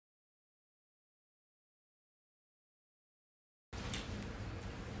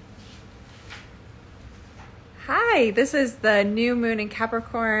Hi, this is the new moon in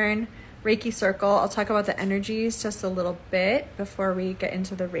Capricorn Reiki circle. I'll talk about the energies just a little bit before we get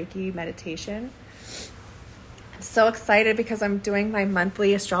into the Reiki meditation. I'm so excited because I'm doing my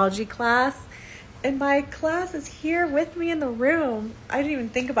monthly astrology class, and my class is here with me in the room. I didn't even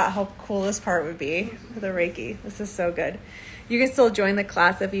think about how cool this part would be for the Reiki. This is so good. You can still join the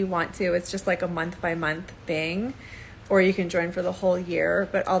class if you want to. It's just like a month by month thing. Or you can join for the whole year,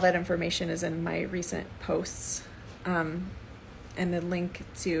 but all that information is in my recent posts. And the link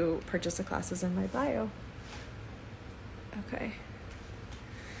to purchase the class is in my bio. Okay.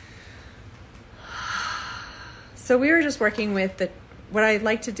 So we were just working with what I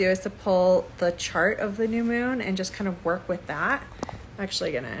like to do is to pull the chart of the new moon and just kind of work with that. I'm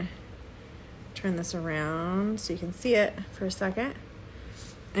actually going to turn this around so you can see it for a second.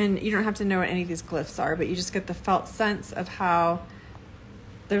 And you don't have to know what any of these glyphs are, but you just get the felt sense of how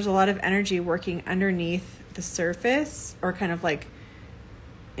there's a lot of energy working underneath the surface, or kind of like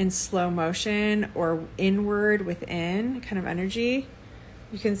in slow motion or inward within kind of energy.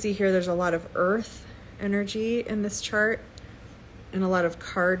 You can see here there's a lot of earth energy in this chart and a lot of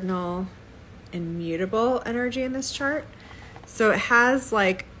cardinal and mutable energy in this chart. So it has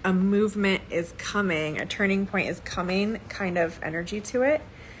like a movement is coming, a turning point is coming kind of energy to it.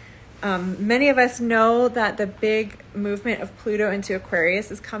 Many of us know that the big movement of Pluto into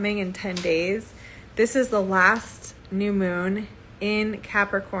Aquarius is coming in 10 days. This is the last new moon in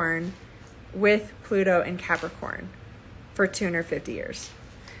Capricorn with Pluto in Capricorn for 250 years.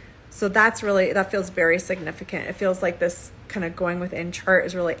 So that feels very significant. It feels like this kind of going within chart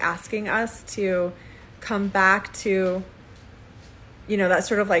is really asking us to come back to, that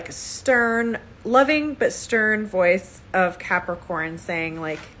sort of like stern, loving but stern voice of Capricorn saying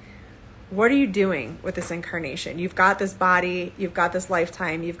like, what are you doing with this incarnation? You've got this body, you've got this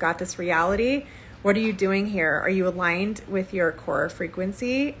lifetime, you've got this reality. What are you doing here? Are you aligned with your core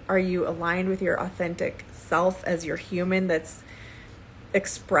frequency? Are you aligned with your authentic self as your human that's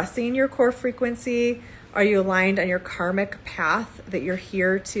expressing your core frequency? Are you aligned on your karmic path that you're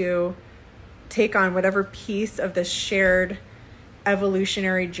here to take on whatever piece of this shared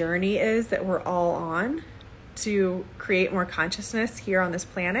evolutionary journey is that we're all on to create more consciousness here on this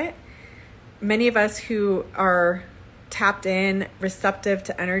planet? Many of us who are tapped in, receptive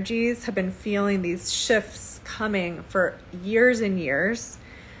to energies, have been feeling these shifts coming for years and years,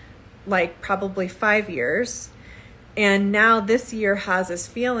 like probably 5 years. And now this year has this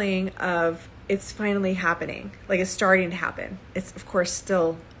feeling of it's finally happening, like it's starting to happen. It's, of course,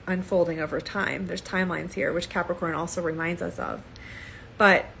 still unfolding over time. There's timelines here, which Capricorn also reminds us of.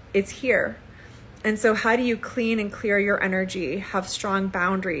 But it's here. And so how do you clean and clear your energy, have strong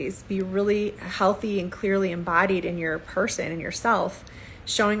boundaries, be really healthy and clearly embodied in your person and yourself,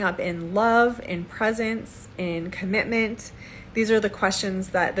 showing up in love, in presence, in commitment? These are the questions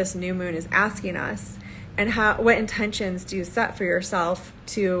that this new moon is asking us. And what intentions do you set for yourself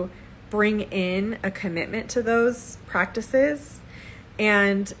to bring in a commitment to those practices?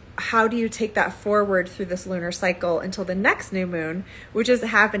 And how do you take that forward through this lunar cycle until the next new moon, which is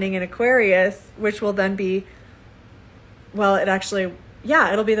happening in Aquarius, which will then be,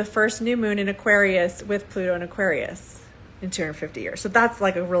 it'll be the first new moon in Aquarius with Pluto in Aquarius in 250 years. So that's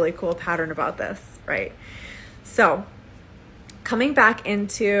like a really cool pattern about this, right? So coming back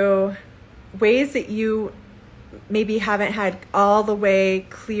into ways that you maybe haven't had all the way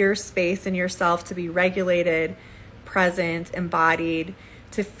clear space in yourself to be regulated, present, embodied,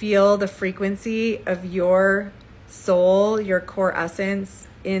 to feel the frequency of your soul, your core essence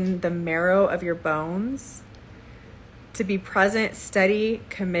in the marrow of your bones, to be present, steady,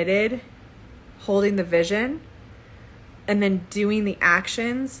 committed, holding the vision, and then doing the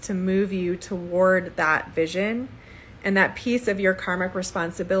actions to move you toward that vision and that piece of your karmic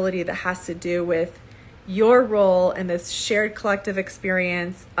responsibility that has to do with your role in this shared collective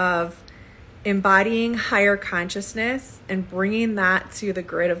experience of embodying higher consciousness and bringing that to the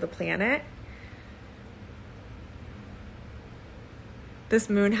grid of the planet. This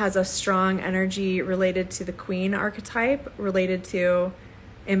moon has a strong energy related to the queen archetype, related to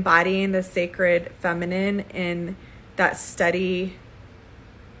embodying the sacred feminine in that steady,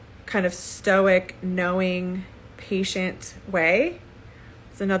 kind of stoic, knowing, patient way.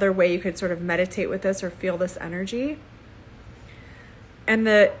 It's another way you could sort of meditate with this or feel this energy. And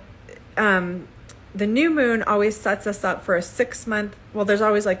the new moon always sets us up for a 6 month, there's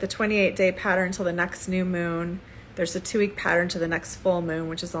always like the 28-day pattern until the next new moon. There's a 2-week pattern to the next full moon,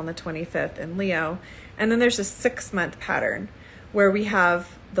 which is on the 25th in Leo. And then there's a 6-month pattern where we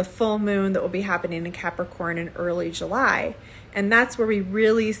have the full moon that will be happening in Capricorn in early July. And that's where we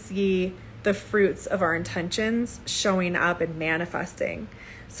really see the fruits of our intentions showing up and manifesting.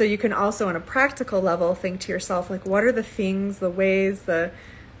 So you can also, on a practical level, think to yourself, like, what are the things, the ways, the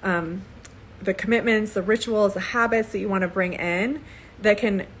commitments, the rituals, the habits that you want to bring in that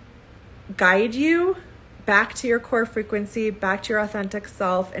can guide you back to your core frequency, back to your authentic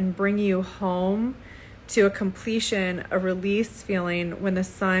self, and bring you home to a completion, a release feeling when the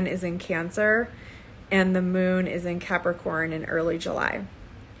sun is in Cancer and the moon is in Capricorn in early July.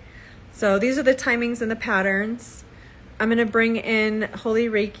 So these are the timings and the patterns. I'm going to bring in Holy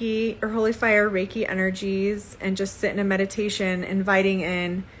Reiki or Holy Fire Reiki energies and just sit in a meditation, inviting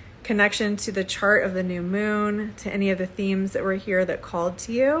in connection to the chart of the new moon, to any of the themes that were here that called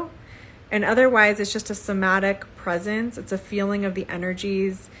to you. And otherwise, it's just a somatic presence. It's a feeling of the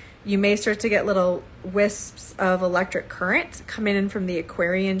energies. You may start to get little wisps of electric current coming in from the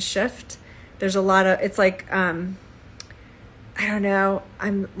Aquarian shift. There's a lot of, it's like, I don't know.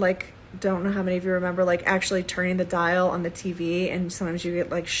 I'm like, don't know how many of you remember like actually turning the dial on the TV, and sometimes you get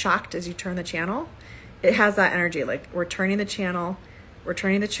like shocked as you turn the channel. It has that energy. Like, we're turning the channel, we're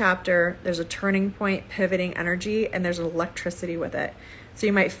turning the chapter. There's a turning point, pivoting energy, and there's electricity with it. So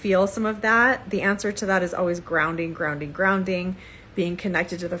you might feel some of that. The answer to that is always grounding, grounding, grounding, being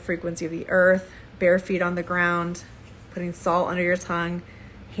connected to the frequency of the earth, bare feet on the ground, putting salt under your tongue,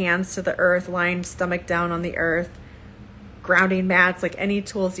 hands to the earth, lying stomach down on the earth, grounding mats, like any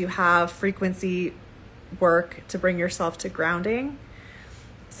tools you have, frequency work to bring yourself to grounding.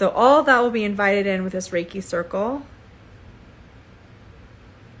 So all of that will be invited in with this Reiki circle.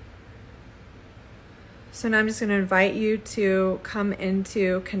 So now I'm just going to invite you to come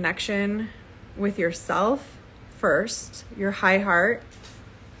into connection with yourself first, your high heart.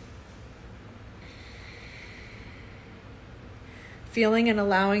 Feeling and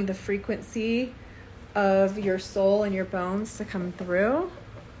allowing the frequency of your soul and your bones to come through.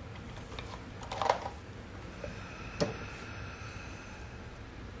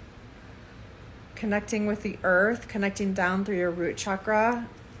 Connecting with the earth, connecting down through your root chakra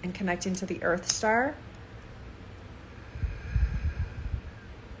and connecting to the earth star.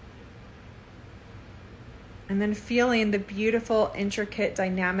 And then feeling the beautiful, intricate,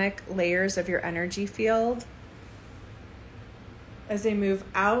 dynamic layers of your energy field as they move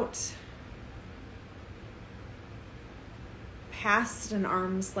out past an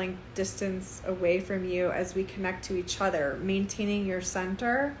arm's length distance away from you as we connect to each other, maintaining your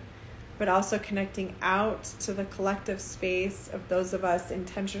center, but also connecting out to the collective space of those of us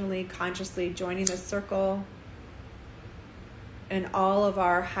intentionally, consciously joining this circle, and all of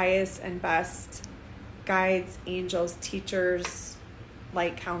our highest and best guides, angels, teachers,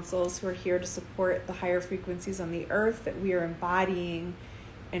 light councils who are here to support the higher frequencies on the earth that we are embodying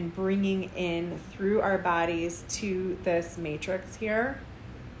and bringing in through our bodies to this matrix here.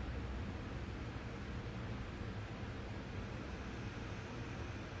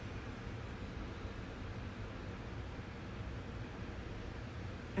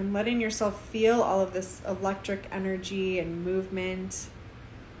 And letting yourself feel all of this electric energy and movement,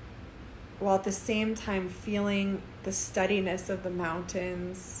 while at the same time feeling the steadiness of the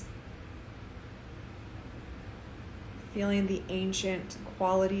mountains, feeling the ancient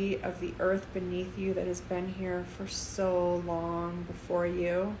quality of the earth beneath you that has been here for so long before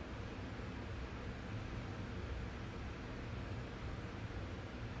you.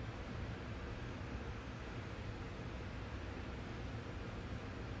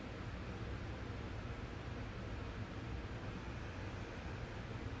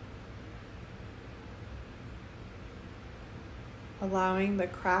 Allowing the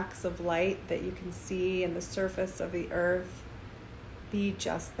cracks of light that you can see in the surface of the earth be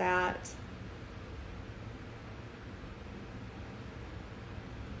just that.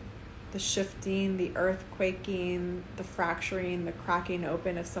 The shifting, the earthquaking, the fracturing, the cracking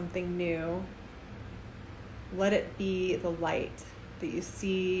open of something new. Let it be the light that you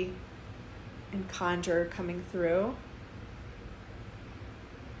see and conjure coming through.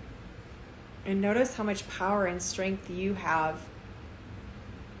 And notice how much power and strength you have,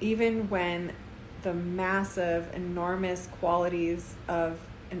 even when the massive, enormous qualities of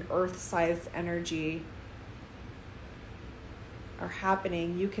an earth-sized energy are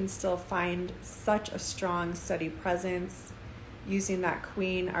happening. You can still find such a strong, steady presence using that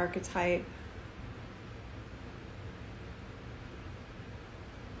queen archetype.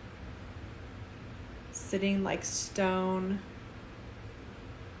 Sitting like stone.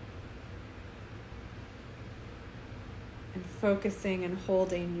 And focusing and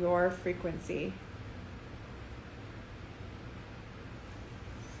holding your frequency.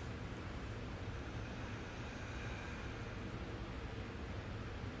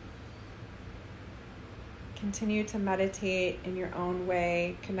 Continue to meditate in your own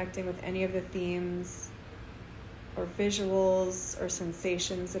way, connecting with any of the themes or visuals or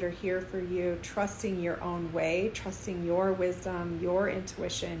sensations that are here for you, trusting your own way, trusting your wisdom, your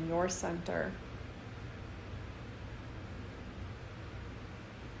intuition, your center.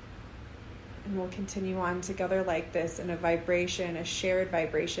 And we'll continue on together like this in a vibration, a shared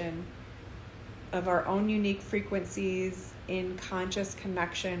vibration of our own unique frequencies in conscious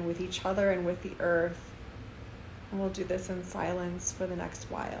connection with each other and with the earth. And we'll do this in silence for the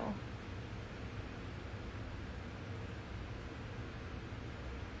next while.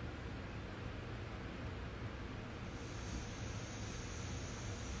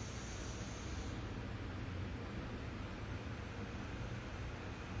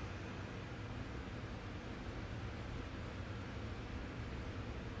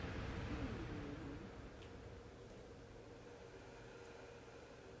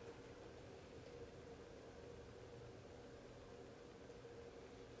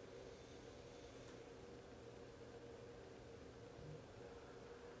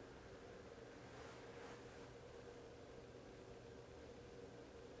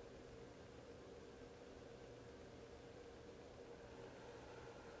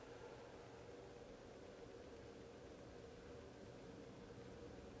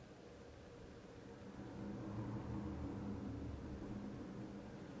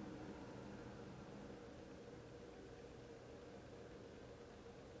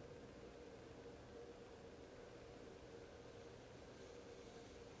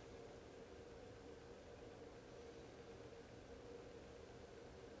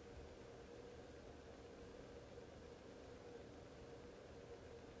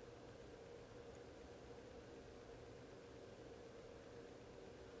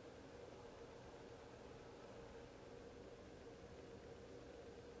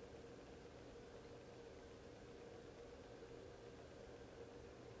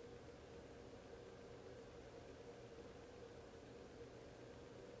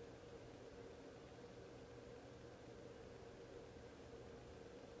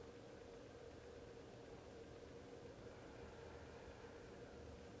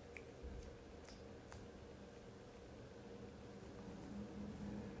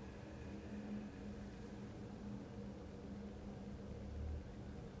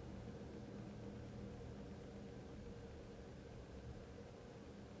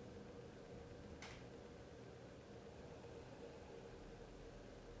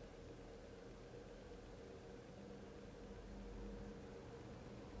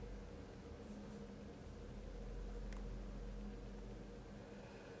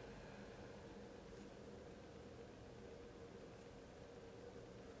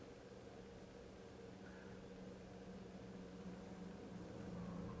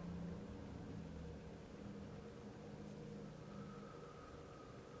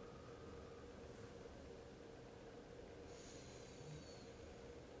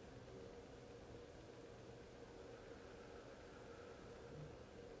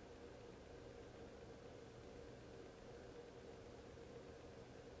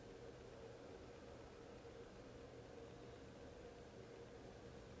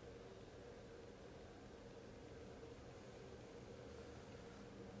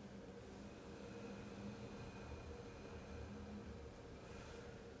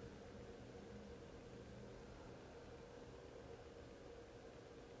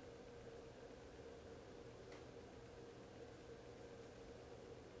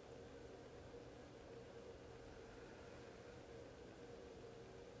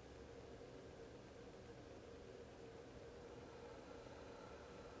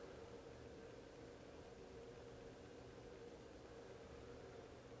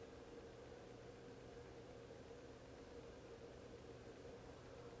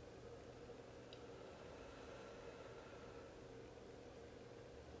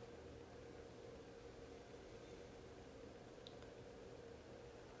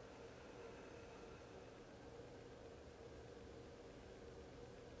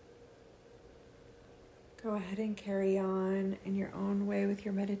 Go ahead and carry on in your own way with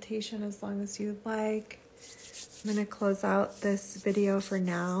your meditation as long as you like. I'm going to close out this video for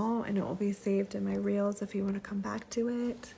now, and it will be saved in my reels if you want to come back to it.